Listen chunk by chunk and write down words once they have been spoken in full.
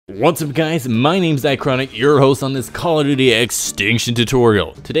What's up guys, my name's Ichronic, your host on this Call of Duty Extinction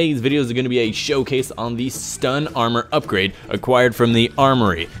tutorial. Today's videos are going to be a showcase on the stun armor upgrade acquired from the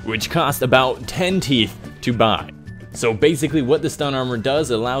Armory, which cost about 10 teeth to buy. So basically what the stun armor does,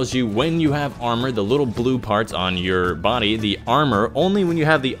 it allows you, when you have armor, the little blue parts on your body, the armor, only when you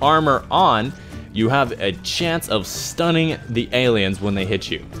have the armor on, you have a chance of stunning the aliens when they hit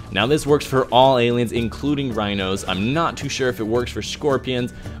you. Now this works for all aliens, including rhinos. I'm not too sure if it works for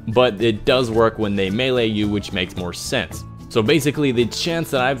scorpions, but it does work when they melee you, which makes more sense. So basically the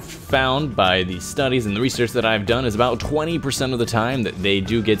chance that I've found by the studies and the research that I've done is about 20% of the time that they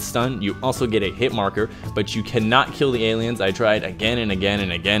do get stunned. You also get a hit marker, but you cannot kill the aliens. I tried again and again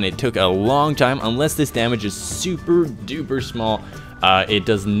and again. It took a long time. Unless this damage is super duper small, it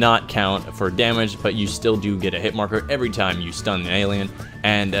does not count for damage, but you still do get a hit marker every time you stun the alien.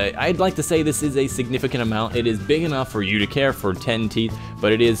 And I'd like to say this is a significant amount. It is big enough for you to care for 10 teeth,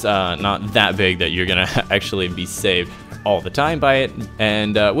 but it is not that big that you're gonna actually be saved all the time by it,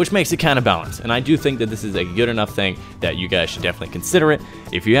 and which makes it kind of balanced. And I do think that this is a good enough thing that you guys should definitely consider it.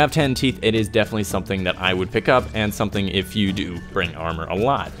 If you have 10 teeth, it is definitely something that I would pick up, and something if you do bring armor a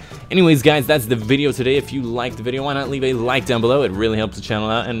lot. Anyways guys, that's the video today. If you liked the video, why not leave a like down below? It really helps the channel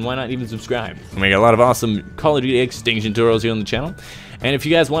out, and why not even subscribe? We got a lot of awesome Call of Duty Extinction tutorials here on the channel. And if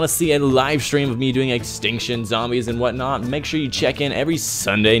you guys want to see a live stream of me doing Extinction, zombies, and whatnot, make sure you check in every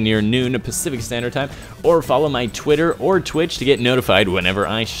Sunday near noon Pacific Standard Time, or follow my Twitter or Twitch to get notified whenever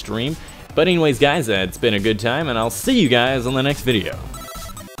I stream. But anyways guys, it's been a good time, and I'll see you guys on the next video.